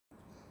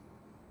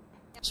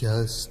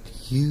Just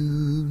you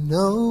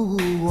know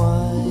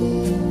why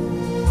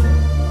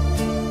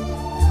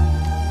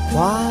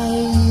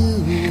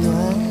you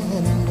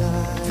and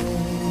I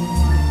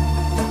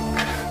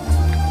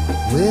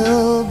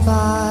will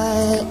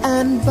by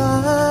and by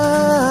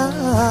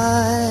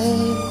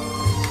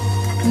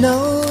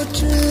know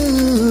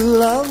true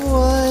love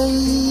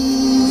ways.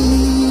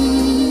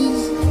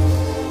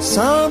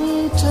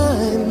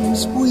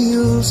 Sometimes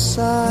we'll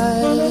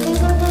sigh,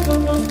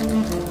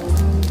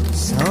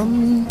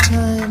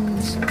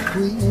 sometimes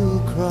we'll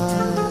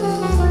cry,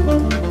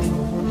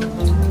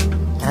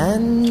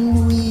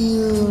 and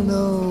we'll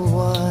know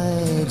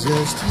why.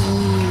 Just you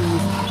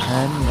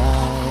and I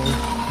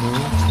know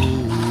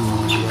true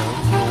love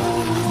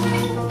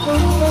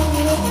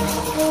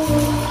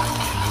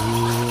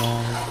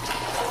ways.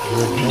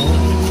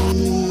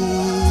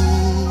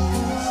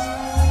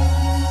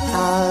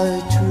 Our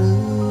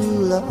true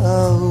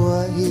love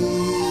ways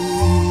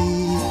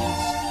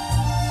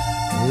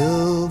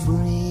will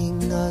bring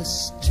us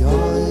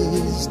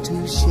joys to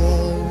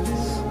share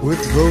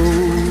with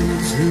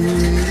those who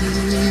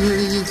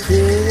really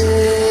care.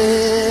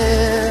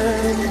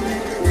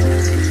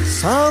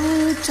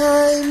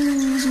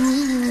 Sometimes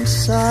we'll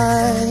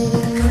sigh,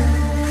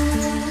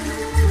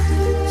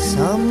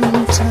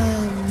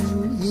 sometimes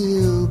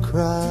we'll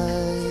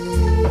cry,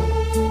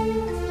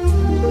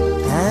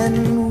 and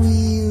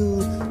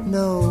we'll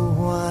know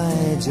why.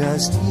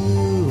 Just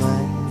you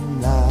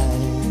and I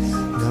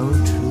know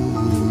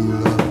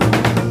true love.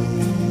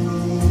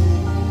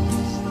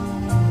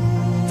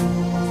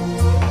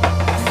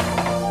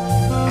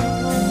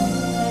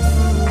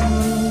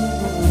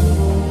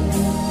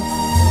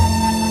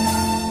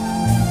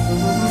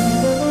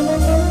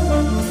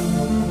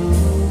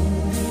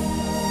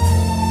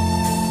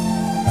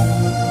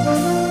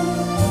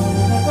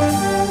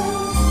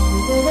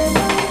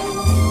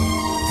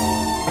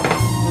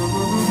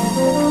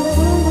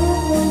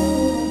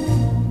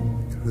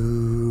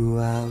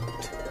 Throughout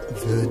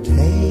the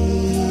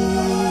days,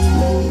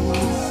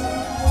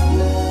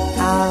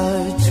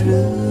 our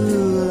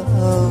true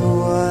love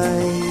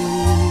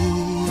ways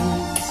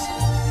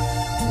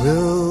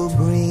will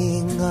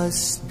bring us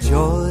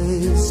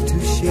joys to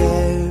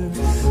share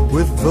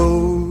with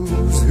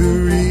those who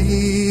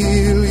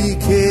really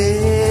care.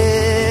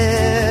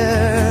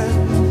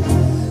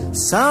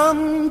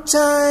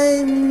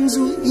 Sometimes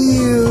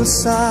we'll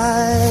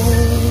sigh,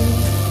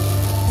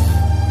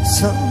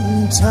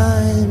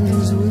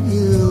 sometimes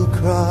we'll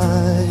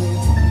cry,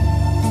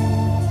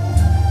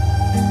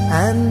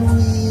 and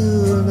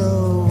we'll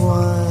know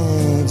why.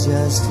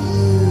 Just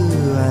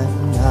you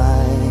and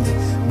I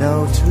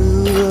know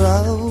true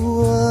love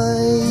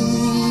ways.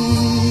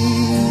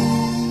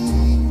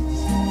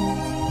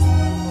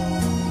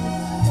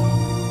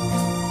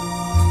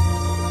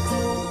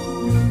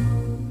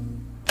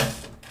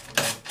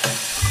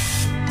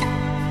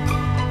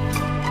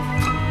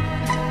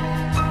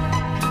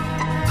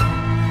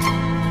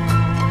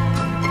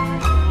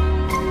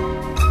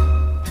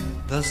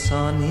 The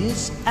sun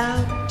is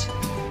out,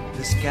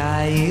 the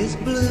sky is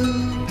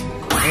blue.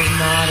 There's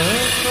not a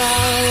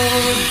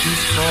cloud to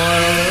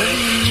spoil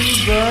you,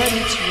 but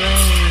it's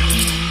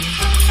raining,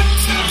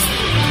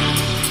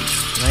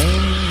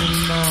 raining in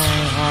my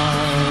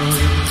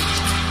heart.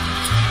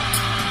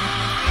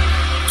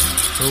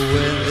 The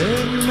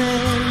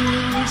weatherman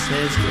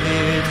says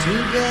clear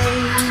today.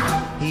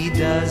 He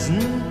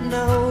doesn't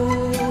know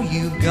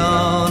you've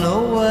gone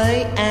away,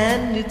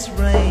 and it's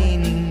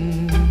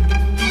raining,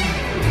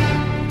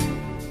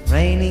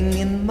 raining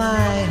in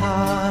my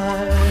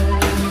heart.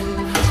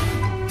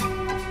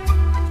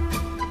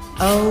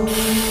 Oh,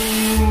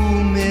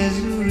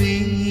 misery,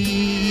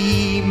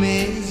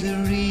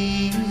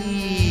 misery,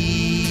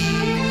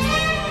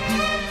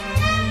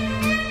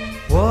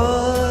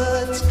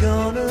 what's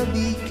gonna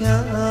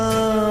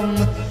become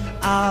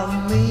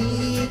of me?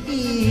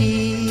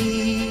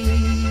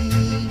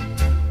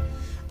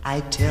 I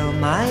tell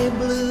my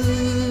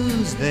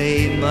blues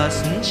they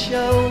mustn't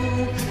show,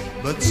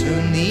 but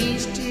soon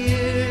these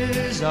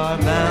tears are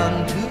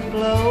bound to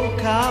flow,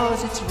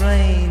 'cause it's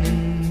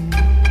raining,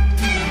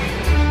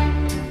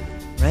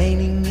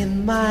 raining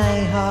in my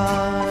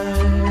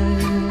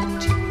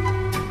heart.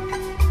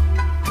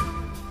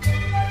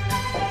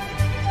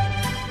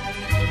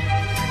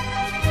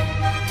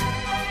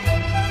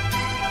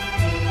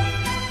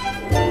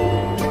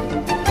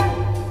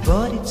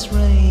 But it's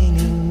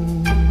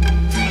raining,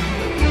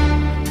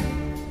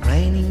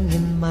 raining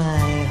in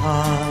my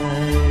heart.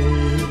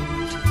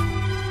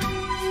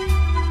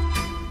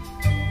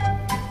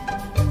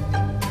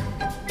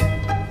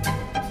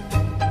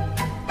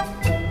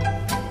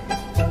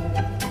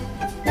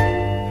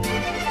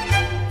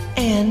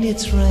 And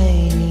it's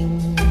raining,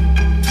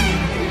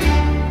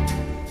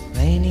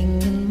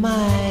 raining in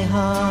my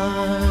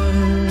heart.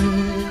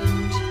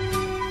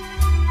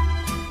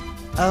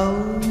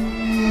 Oh,